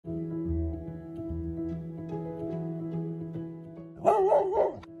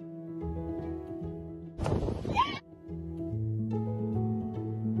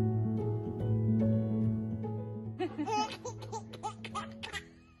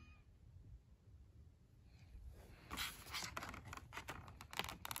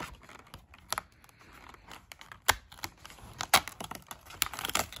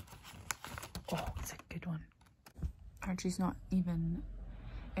Archie's not even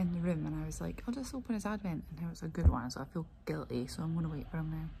in the room, and I was like, I'll just open his advent, and it was a good one, so I feel guilty, so I'm going to wait for him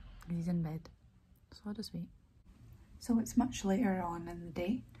now because he's in bed, so I'll just wait. So it's much later on in the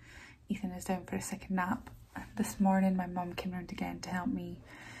day. Ethan is down for a second nap. This morning my mum came round again to help me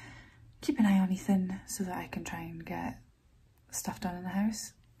keep an eye on Ethan so that I can try and get stuff done in the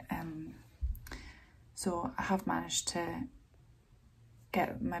house. So I have managed to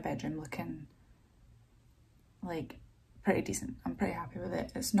get my bedroom looking like pretty decent. I'm pretty happy with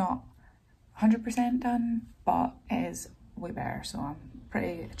it. It's not 100% done, but it is way better, so I'm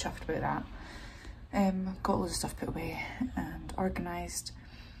pretty chuffed about that. Got loads of stuff put away and organised.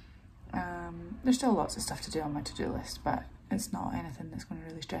 There's still lots of stuff to do on my to-do list, but it's not anything that's going to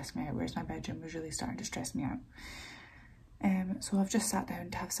really stress me out, whereas my bedroom was really starting to stress me out. So I've just sat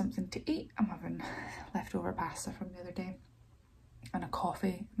down to have something to eat. I'm having leftover pasta from the other day and a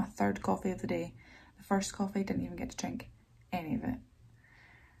coffee, my third coffee of the day. The first coffee, didn't even get to drink any of it.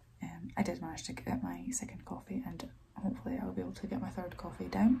 I did manage to get my second coffee, and hopefully I'll be able to get my third coffee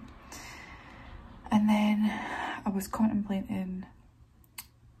down. And then I was contemplating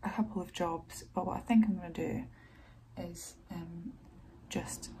a couple of jobs, but what I think I'm going to do is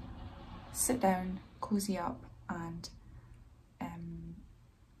just sit down, cozy up, and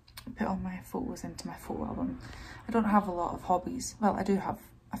put all my photos into my photo album. I don't have a lot of hobbies. Well, I do have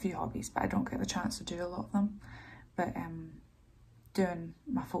a few hobbies, but I don't get the chance to do a lot of them. But doing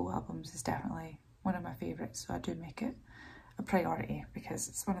my photo albums is definitely one of my favourites, so I do make it a priority because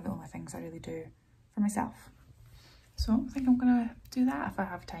it's one of the only things I really do for myself. So I think I'm gonna do that if I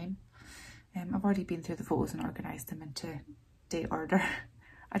have time. I've already been through the photos and organised them into date order.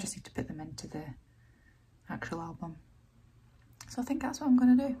 I just need to put them into the actual album. So I think that's what I'm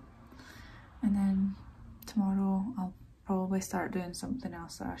gonna do. And then tomorrow I'll probably start doing something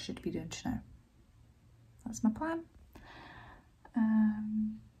else that I should be doing just now. That's my plan.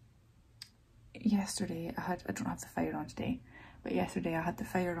 Yesterday I don't have the fire on today, but yesterday I had the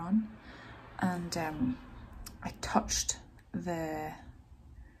fire on, and I touched the,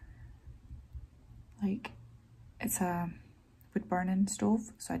 like, it's a wood burning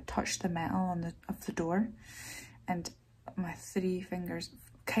stove, so I touched the metal on of the door, and my 3 fingers,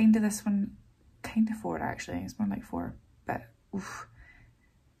 kind of this one, kind of 4 actually, it's more like 4, but oof,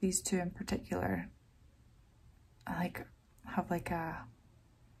 these 2 in particular, I have like a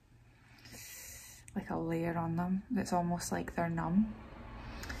layer on them that's almost like they're numb.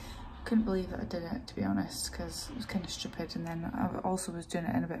 Couldn't believe that I did it, to be honest, because it was kind of stupid. And then I also was doing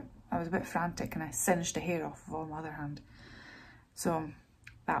it I was a bit frantic, and I singed the hair off of my other hand. So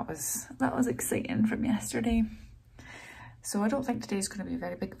that was exciting from yesterday. So I don't think today's going to be a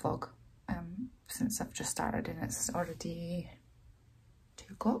very big vlog, since I've just started and it's already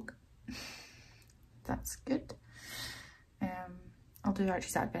 2 o'clock. That's good. I'll do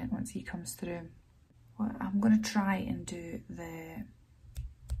Archie's advent once he comes through. Well, I'm going to try and do the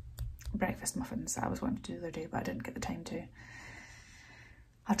breakfast muffins that I was wanting to do the other day, but I didn't get the time to.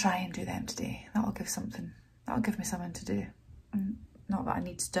 I'll try and do them today. That'll give me something to do. Not that I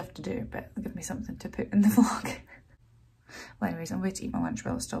need stuff to do, but it'll give me something to put in the vlog. Well, anyways, I'm going to eat my lunch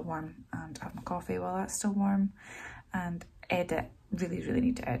while it's still warm, and have my coffee while that's still warm, and edit. Really, really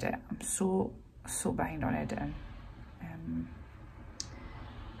need to edit. I'm so behind on editing.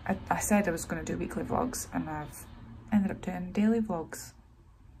 I said I was going to do weekly vlogs, and I've ended up doing daily vlogs.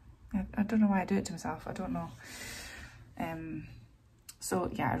 I don't know why I do it to myself. I don't know. So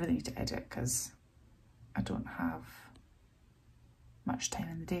yeah, I really need to edit because I don't have much time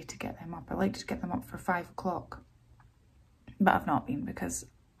in the day to get them up. I like to get them up for 5 o'clock, but I've not been because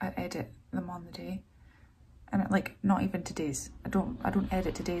I edit them on the day, and like not even today's. I don't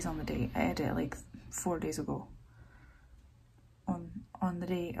edit today's on the day. I edit like 4 days ago. On the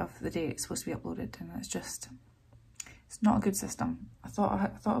day of the day it's supposed to be uploaded, and it's not a good system. I thought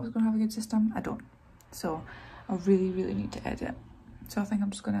I was going to have a good system. I don't. So I really, really need to edit. So I think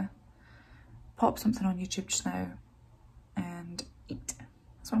I'm just going to pop something on YouTube just now and eat.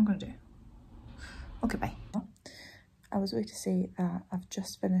 That's what I'm going to do. Okay, bye. I was going to say that I've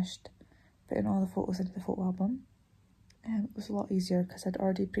just finished putting all the photos into the photo album. It was a lot easier because I'd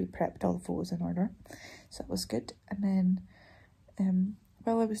already pre-prepped all the photos in order. So that was good. And then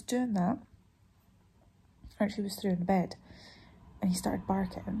while I was doing that, Archie was through in bed and he started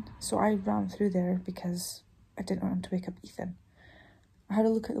barking. So I ran through there because I didn't want him to wake up Ethan. I had a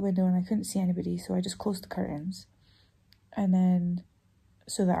look at the window and I couldn't see anybody, so I just closed the curtains, and then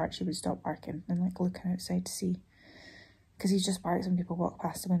so that Archie would stop barking and like looking outside to see, because he just barks when people walk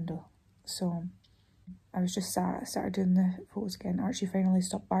past the window. So I was just sat, started doing the photos again. Archie finally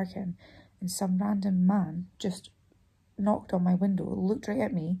stopped barking, and some random man just knocked on my window, looked right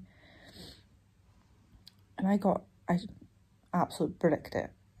at me, and I absolutely bricked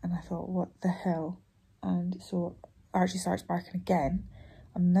it. And I thought, what the hell? And so Archie starts barking again.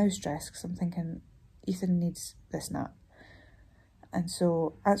 I'm now stressed because I'm thinking Ethan needs this nap. And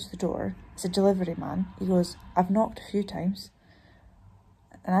so I answer the door. It's a delivery man. He goes, I've knocked a few times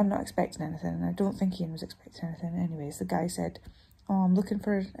and I'm not expecting anything. And I don't think Ian was expecting anything. Anyways, the guy said, oh, I'm looking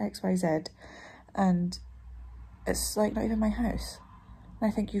for XYZ. And it's like not even my house.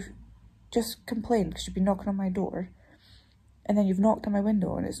 And I think you've just complained because you've been knocking on my door. And then you've knocked on my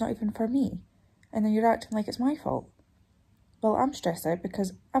window and it's not even for me. And then you're acting like it's my fault. Well, I'm stressed out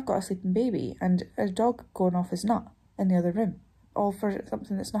because I've got a sleeping baby and a dog going off his nut in the other room. All for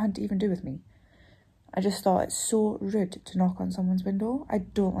something that's nothing to even do with me. I just thought it's so rude to knock on someone's window. I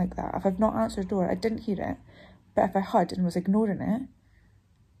don't like that. If I've not answered the door, I didn't hear it. But if I had and was ignoring it,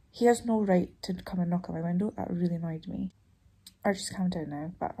 he has no right to come and knock on my window. That really annoyed me. Archie's calmed down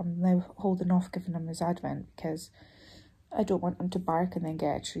now, but I'm now holding off giving him his advent because I don't want him to bark and then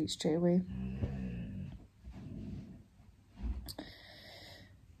get a treat straight away.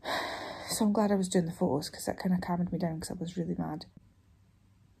 So I'm glad I was doing the photos because that kind of calmed me down because I was really mad.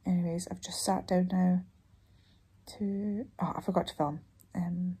 Anyways, I've just sat down now to... Oh, I forgot to film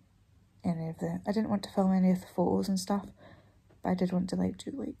any of the... I didn't want to film any of the photos and stuff, but I did want to like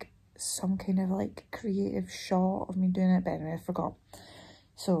do like some kind of like creative shot of me doing it, but anyway, I forgot.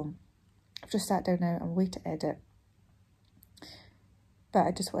 So I've just sat down now. I'm away to edit. But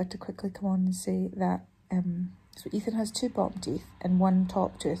I just wanted to quickly come on and say that so Ethan has 2 bottom teeth and 1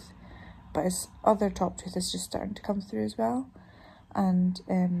 top tooth, but his other top tooth is just starting to come through as well. And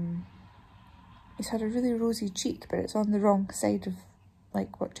he's had a really rosy cheek, but it's on the wrong side of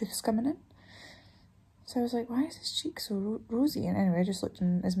like what tooth is coming in. So I was like, why is his cheek so rosy? And anyway, I just looked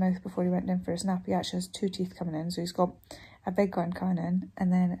in his mouth before he went in for his nap. He actually has 2 teeth coming in. So he's got a big one coming in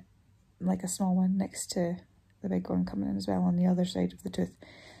and then like a small one next to the big one coming in as well on the other side of the tooth.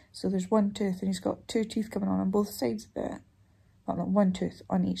 So there's 1 tooth and he's got 2 teeth coming on both sides of it. Well, not 1 tooth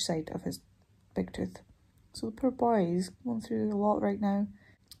on each side of his big tooth. So the poor boy is going through a lot right now.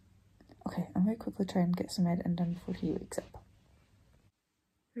 Okay, I'm going to quickly try and get some editing done before he wakes up.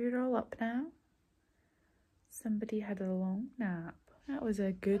 We're all up now. Somebody had a long nap. That was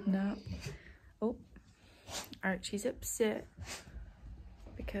a good nap. Oh, Archie's upset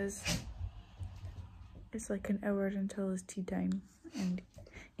because it's like an hour until his tea time, and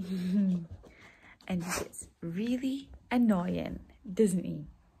and he gets really annoying, doesn't he?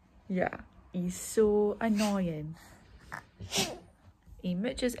 Yeah, he's so annoying. He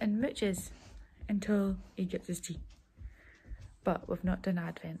mooches and mooches until he gets his tea. But we've not done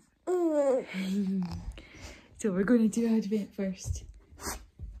Advent. So we're going to do Advent first.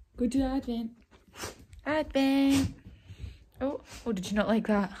 Go do Advent. Advent. Oh, did you not like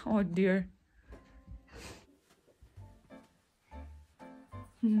that? Oh dear.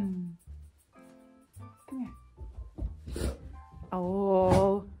 Come here.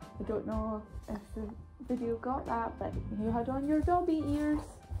 Oh, I don't know if the video got that, but you had on your Dobby ears.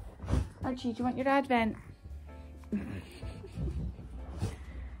 Archie, do you want your Advent?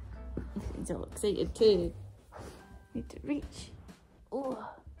 He's all excited too. Need to reach. Oh,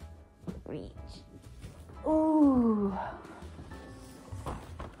 reach. Oh.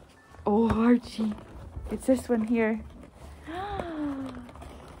 Oh, Archie. It's this one here.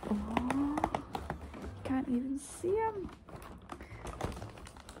 Oh, can't even see him.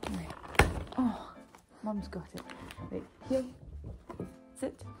 Right. Oh, Mum's got it. Right, here.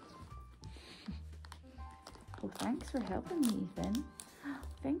 Sit. Oh, thanks for helping me, Ethan.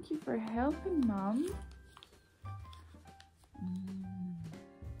 Thank you for helping, Mum.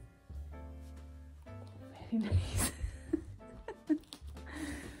 Very nice.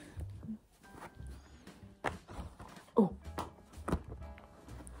 Oh.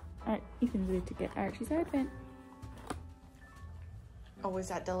 Alright, Ethan's ready to get Archie's Advent. Oh, is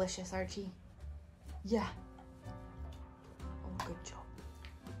that delicious, Archie? Yeah. Oh, good job.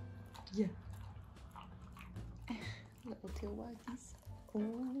 Yeah. Little tail waggies. Oh.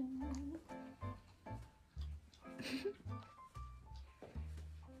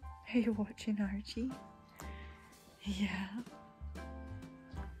 Are you watching, Archie? Yeah.